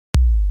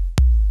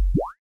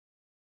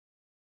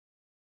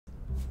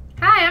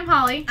Hi, I'm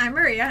Holly. I'm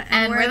Maria.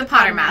 And we're the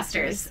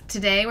Pottermasters.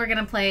 Today we're going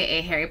to play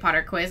a Harry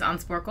Potter quiz on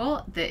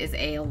Sporcle that is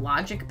a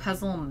logic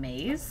puzzle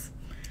maze.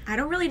 I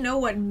don't really know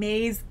what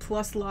maze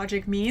plus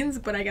logic means,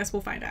 but I guess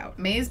we'll find out.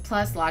 Maze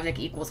plus logic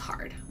equals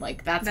hard.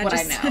 Like, that's what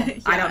I know. Yeah,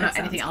 I don't know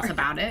anything else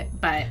about it,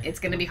 but it's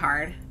going to be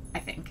hard, I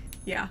think.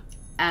 Yeah.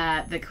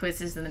 The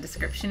quiz is in the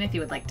description if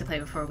you would like to play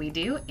before we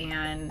do,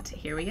 and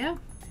here we go.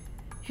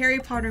 Harry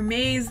Potter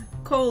maze,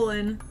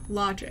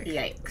 logic.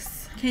 Yikes.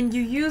 Can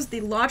you use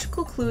the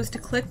logical clues to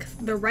click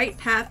the right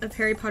path of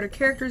Harry Potter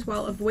characters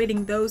while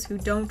avoiding those who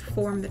don't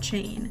form the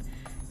chain?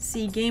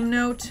 See game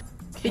note.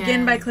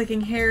 Begin by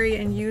clicking Harry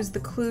and use the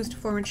clues to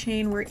form a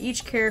chain where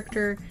each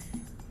character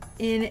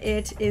in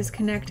it is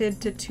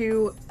connected to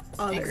two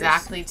others.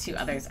 Exactly two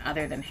others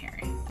other than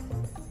Harry.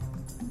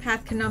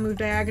 Path cannot move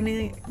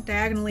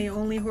diagonally,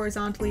 only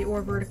horizontally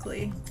or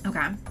vertically.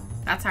 Okay.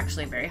 That's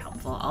actually very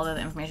helpful. Although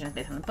the information is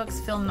based on the books,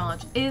 film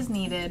knowledge is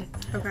needed.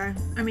 Okay.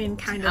 I mean,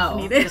 kind of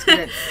needed.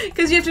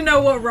 Because you have to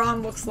know what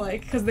Ron looks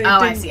like.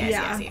 I see.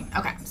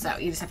 Okay, so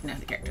you just have to know who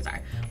the characters are.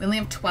 We only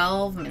have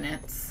 12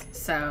 minutes,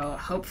 so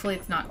hopefully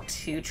it's not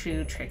too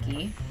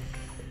tricky.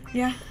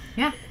 Yeah.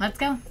 Yeah, let's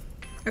go.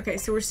 Okay,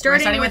 so we're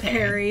starting with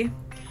Harry.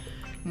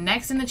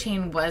 Next in the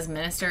chain was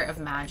Minister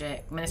for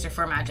Magic,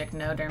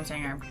 No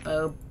Durmstringer,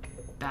 Bo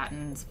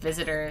Battens,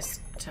 visitors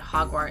to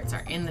Hogwarts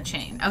are in the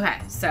chain. Okay,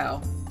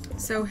 so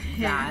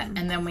him. That,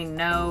 and then we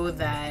know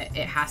that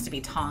it has to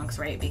be Tonks,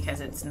 right?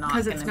 Because it's not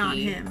going to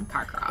be him.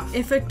 Karkaroff.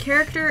 If a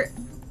character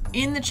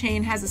in the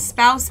chain has a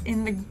spouse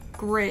in the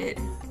grid,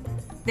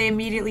 they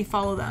immediately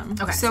follow them.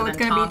 Okay, so it's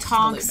going to be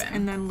Tonks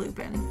and then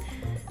Lupin.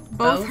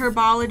 Both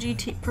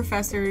herbology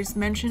professors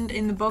mentioned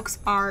in the books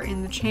are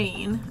in the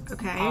chain.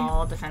 Okay.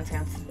 All defense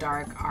against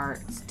dark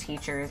arts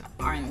teachers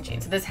are in the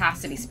chain. So this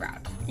has to be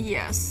Sprout.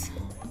 Yes.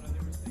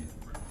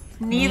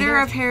 Neither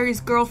of Harry's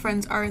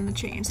girlfriends are in the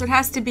chain, so it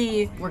has to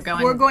be. We're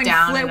going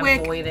down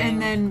Flitwick and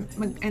then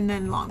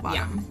Longbottom.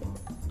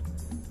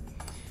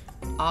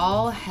 Yeah.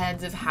 All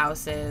heads of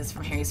houses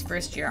from Harry's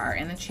first year are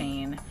in the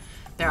chain.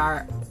 There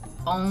are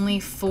only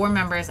 4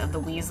 members of the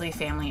Weasley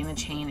family in the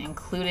chain,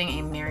 including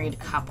a married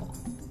couple.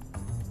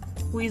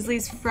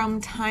 Weasley's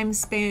from time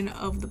span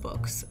of the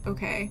books.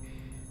 Okay,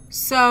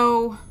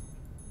 so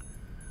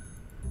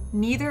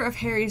neither of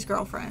Harry's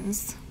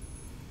girlfriends.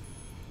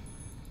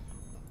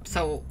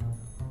 So.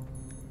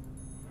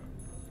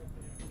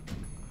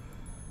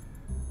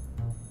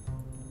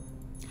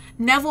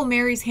 Neville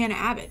marries Hannah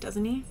Abbott,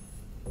 doesn't he?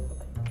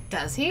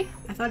 Does he?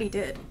 I thought he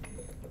did.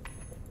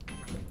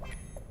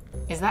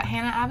 Is that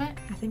Hannah Abbott?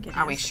 I think it is.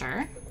 Are we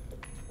sure?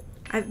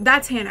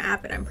 That's Hannah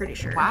Abbott, I'm pretty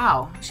sure.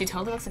 Wow. She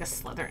totally looks like a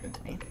Slytherin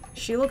to me.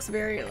 She looks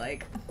very,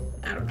 like,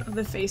 I don't know,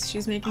 the face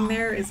she's making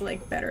there is,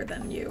 like, better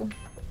than you.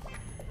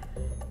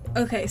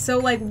 Okay, so,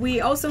 like, we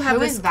also have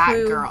this clue. Who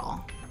is that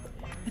girl?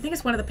 I think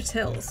it's one of the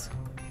Patils.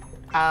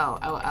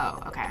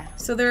 Oh, okay.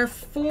 So there are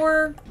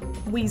 4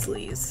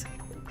 Weasleys.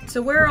 So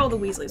where are all the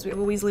Weasleys? We have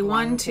a Weasley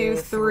 1, 2,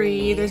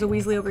 3. There's a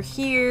Weasley over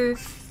here.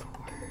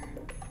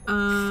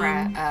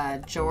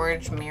 4.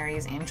 George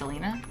marries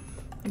Angelina.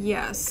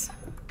 Yes.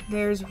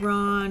 There's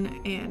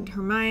Ron and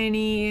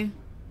Hermione.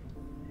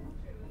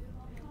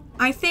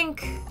 You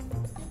think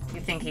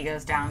he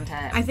goes down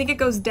to... I think it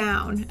goes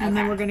down, and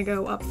then we're going to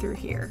go up through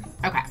here.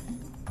 Okay.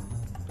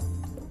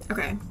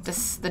 Okay.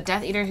 The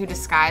Death Eater who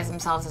disguised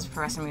themselves as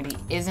Professor Moody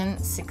isn't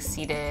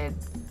succeeded.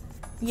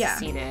 Yeah.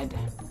 Succeeded.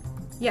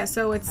 Yeah,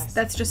 so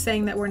that's just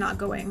saying that we're not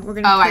going. We're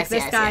going to pick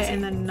this guy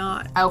and then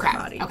not the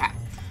body. Okay.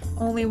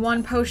 Only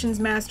one potions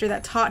master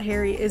that taught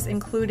Harry is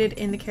included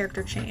in the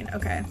character chain.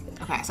 Okay.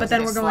 Okay, so but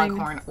then we're going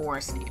Slughorn or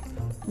Snape.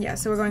 Yeah,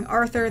 so we're going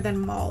Arthur, then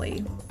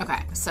Molly.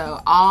 Okay,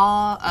 so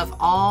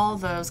all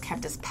those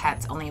kept as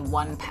pets, only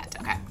one pet.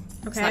 Okay.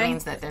 So that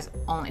means that there's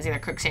only either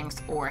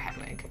Crookshanks or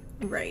Hedwig.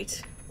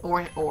 Right.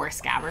 Or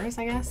Scabbers,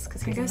 I guess,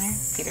 because he's in there.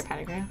 Peter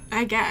Pettigrew.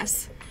 I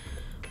guess.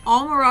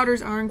 All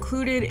Marauders are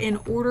included in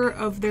order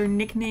of their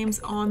nicknames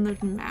on the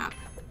map.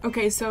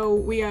 Okay, so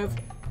we have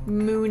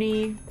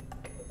Moony,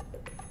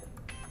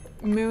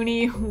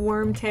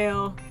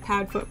 Wormtail,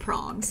 Padfoot,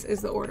 Prongs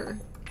is the order.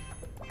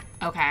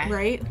 Okay.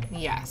 Right?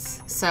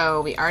 Yes.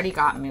 So we already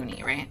got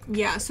Moony, right?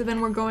 Yeah, so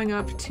then we're going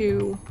up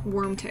to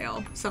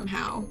Wormtail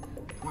somehow.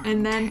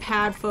 And then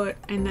Padfoot,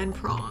 and then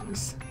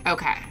Prongs.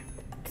 Okay.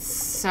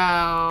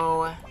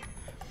 So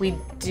we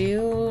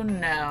do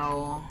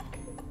know...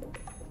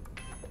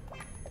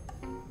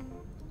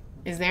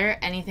 Is there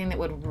anything that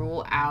would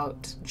rule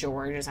out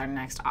George as our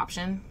next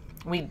option?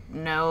 We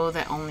know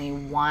that only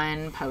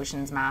one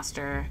potions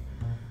master...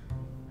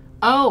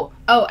 Oh,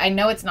 I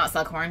know it's not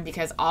Slughorn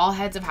because all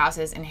heads of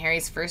houses in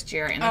Harry's first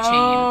year in the chain.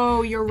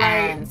 Oh, you're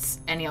right.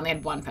 And he only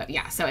had one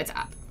Yeah, so it's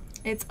up.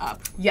 It's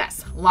up.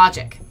 Yes,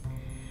 logic.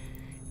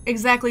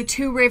 Exactly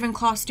 2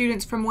 Ravenclaw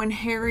students from when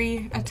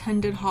Harry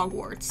attended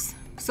Hogwarts.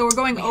 So we're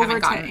going over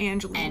to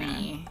Angelina.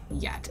 Any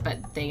yet,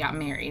 but they got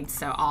married,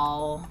 so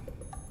all...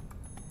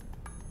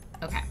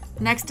 Okay.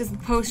 Next is the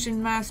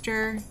Potion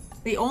Master.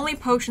 The only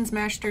Potions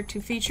Master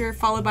to feature,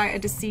 followed by a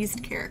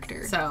deceased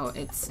character. So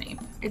it's Snape.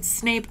 It's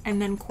Snape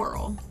and then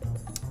Quirrell.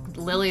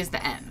 Lily's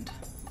the end.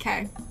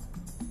 Okay.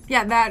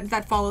 Yeah,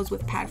 that follows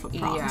with pad flip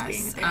problems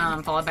being a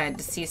thing. Followed by a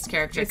deceased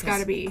character. It's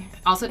gotta be.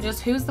 Also,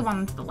 just who's the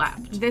one to the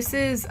left? This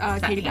is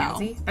Katie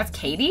Bell. That's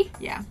Katie?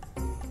 Yeah.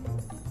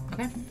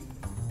 Okay.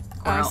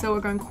 So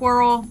we're going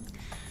Quarrel.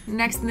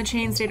 Next in the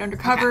chain, stayed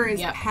undercover, is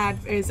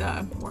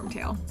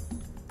Wormtail.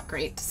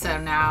 Great. So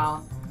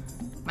now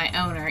my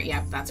owner,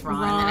 that's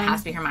Ron. And then it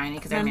has to be Hermione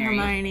because they're married.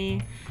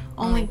 Hermione.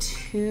 Only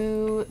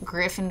 2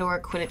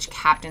 Gryffindor Quidditch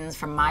captains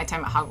from my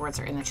time at Hogwarts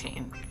are in the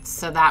chain.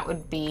 So that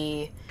would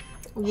be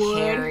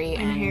Harry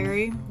and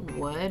Harry.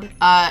 Wood.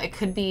 It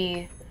could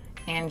be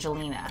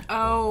Angelina.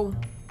 Oh,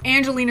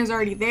 Angelina's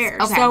already there.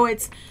 Okay.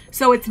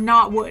 So it's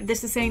not Wood.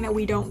 This is saying that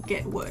we don't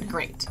get Wood.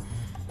 Great.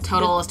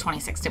 Total is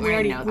 26. Did we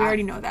already know that? We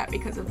already know that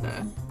because of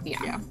the...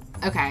 Yeah.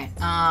 Okay.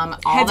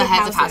 All the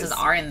heads of houses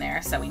are in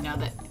there, so we know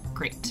that.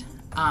 Great.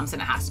 So it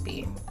has to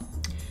be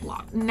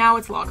Lockhart. Now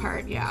it's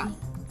Lockhart, yeah.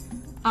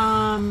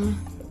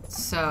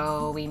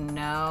 So we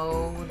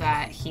know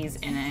that he's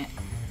in it.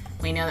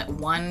 We know that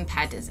one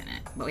pet is in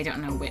it, but we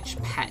don't know which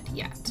pet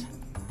yet.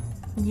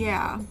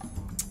 Yeah.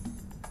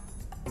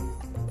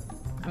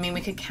 I mean,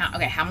 we could count.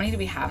 Okay, how many do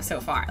we have so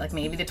far? Like,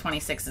 maybe the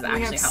 26 is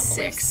actually helpful. 6.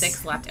 We have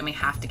 6 left, and we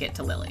have to get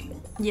to Lily.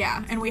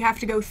 Yeah, and we have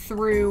to go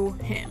through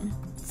him.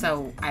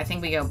 So I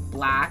think we go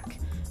Black,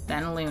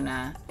 then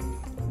Luna,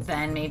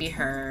 then maybe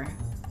her,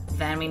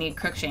 then we need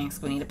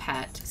Crookshanks. We need a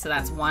pet. So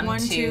that's 1,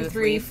 2,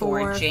 3,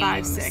 4, James.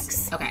 5,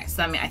 6. Okay,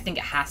 so I think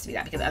it has to be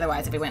that, because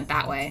otherwise, if we went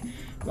that way,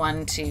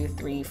 1, 2,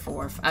 3,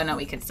 4. Oh no,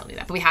 we could still do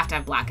that, but we have to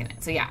have Black in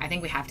it. So yeah, I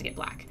think we have to get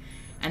Black,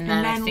 and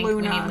then I think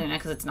Luna. We need Luna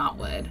because it's not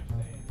Wood.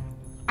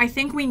 I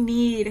think we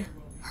need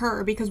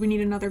her because we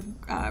need another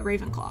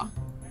Ravenclaw.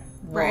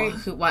 Right?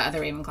 Well, what other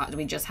Ravenclaw? Did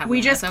we just have? We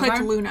Luna just so clicked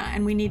far? Luna,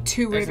 and we need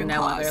 2 There's Ravenclaws.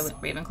 no other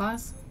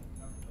Ravenclaws?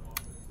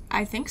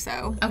 I think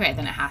so. Okay,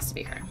 then it has to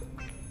be her.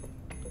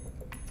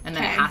 And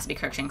then it Okay. has to be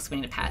Crookshanks. We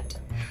need a pet.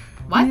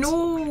 What?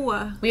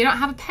 No. We don't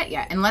have a pet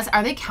yet.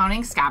 Are they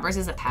counting Scabbers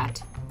as a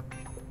pet?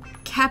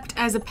 Kept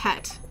as a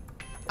pet.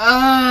 Oh,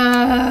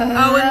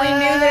 and we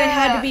knew that it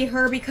had to be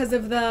her because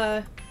of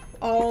the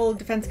all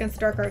Defense Against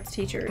the Dark Arts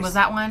teachers. Was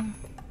that one?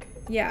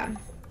 Yeah.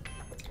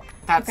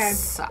 That Okay.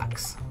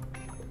 sucks.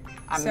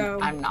 So-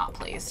 I'm not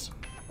pleased.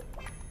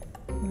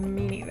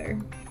 Me neither.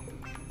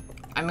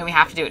 I mean, we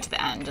have to do it to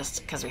the end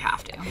just because we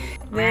have to.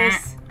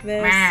 This.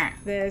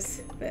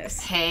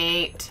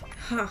 Hate.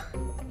 Huh.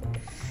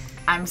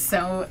 I'm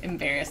so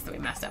embarrassed that we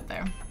messed up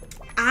there.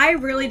 I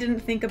really didn't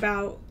think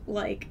about,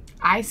 like...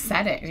 I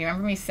said it. Do you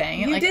remember me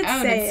saying it? You like, did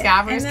oh, say did it.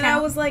 Scabbers And then count?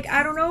 I was like,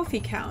 I don't know if he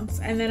counts.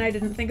 And then I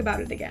didn't think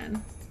about it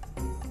again.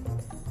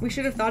 We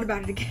should have thought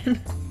about it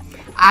again.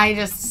 I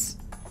just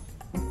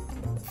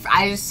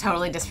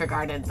totally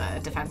disregarded the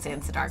Defense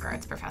Against the Dark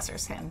Arts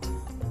professor's hint.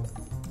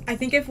 I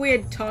think if we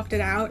had talked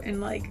it out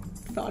and, like,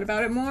 thought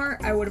about it more,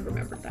 I would have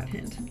remembered that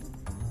hint.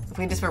 If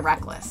we just were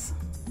reckless.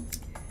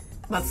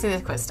 Let's see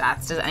the quiz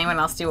stats. Does anyone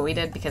else do what we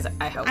did? Because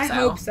I hope so. I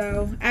hope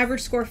so.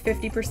 Average score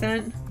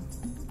 50%.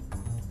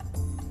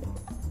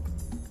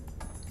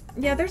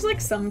 Yeah, there's, like,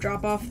 some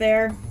drop-off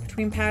there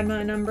between Padma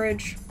and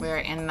Umbridge. We're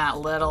in that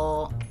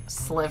little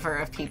sliver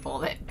of people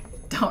that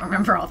don't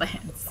remember all the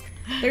hints.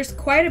 There's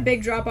quite a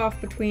big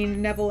drop-off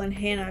between Neville and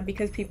Hannah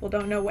because people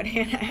don't know what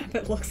Hannah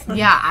Abbott looks like.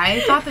 Yeah,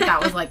 I thought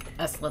that was like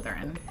a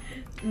Slytherin.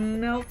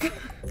 Nope.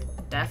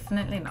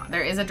 Definitely not.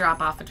 There is a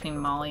drop-off between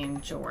Molly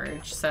and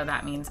George, so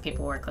that means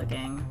people were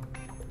clicking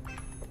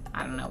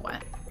I don't know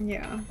what.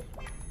 Yeah.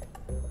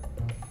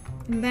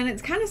 And then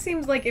it kind of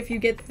seems like if you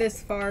get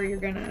this far, you're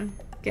gonna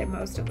get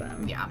most of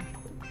them. Yeah.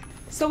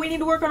 So we need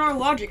to work on our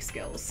logic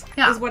skills,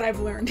 Yeah. is what I've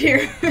learned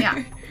here.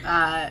 Yeah.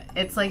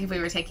 It's like if we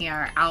were taking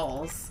our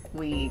owls,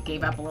 we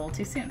gave up a little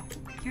too soon.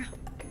 Yeah.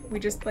 We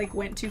just, like,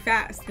 went too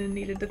fast and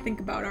needed to think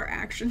about our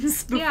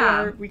actions before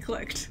Yeah. we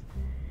clicked.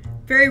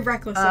 Very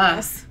reckless of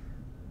us.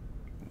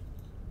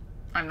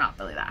 I'm not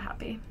really that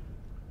happy.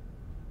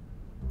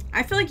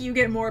 I feel like you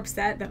get more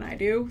upset than I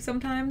do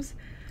sometimes.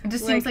 It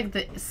just seems like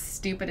the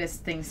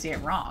stupidest things to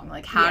get wrong.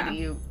 Like, how do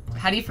you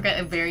forget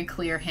a very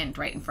clear hint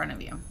right in front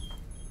of you?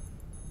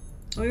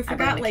 Well, we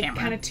forgot, like, camera.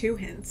 kind of 2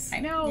 hints. I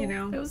know. You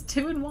know? It was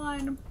 2 and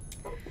 1.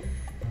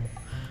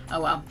 Oh,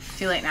 well.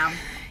 Too late now.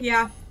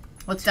 Yeah.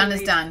 What's done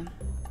is done.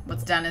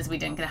 What's done is we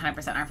didn't get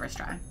 100% our first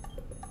try.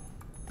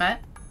 But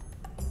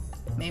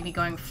maybe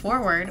going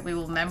forward, we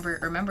will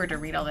remember to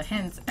read all the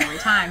hints every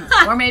time.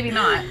 Or maybe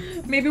not.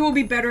 Maybe we'll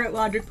be better at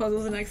logic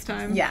puzzles the next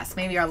time. Yes,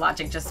 maybe our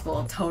logic just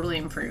will totally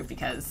improve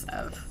because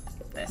of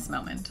this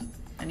moment.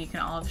 And you can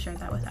all have shared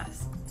that with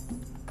us.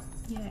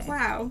 Yay.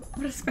 Wow.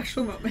 What a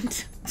special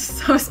moment.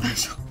 So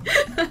special.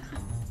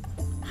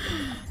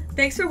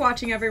 Thanks for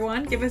watching,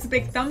 everyone. Give us a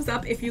big thumbs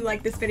up if you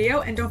like this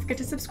video, and don't forget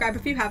to subscribe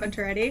if you haven't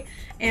already.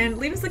 And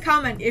leave us a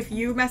comment if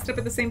you messed up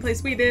at the same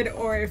place we did,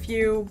 or if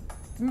you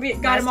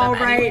got them all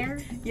right. Anywhere?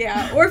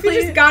 Yeah, or if you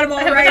just got them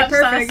all right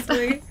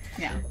perfectly.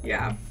 Yeah.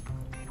 Yeah.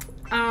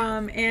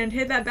 And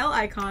hit that bell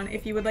icon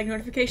if you would like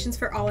notifications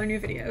for all our new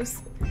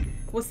videos.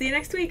 We'll see you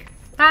next week.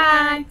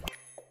 Bye.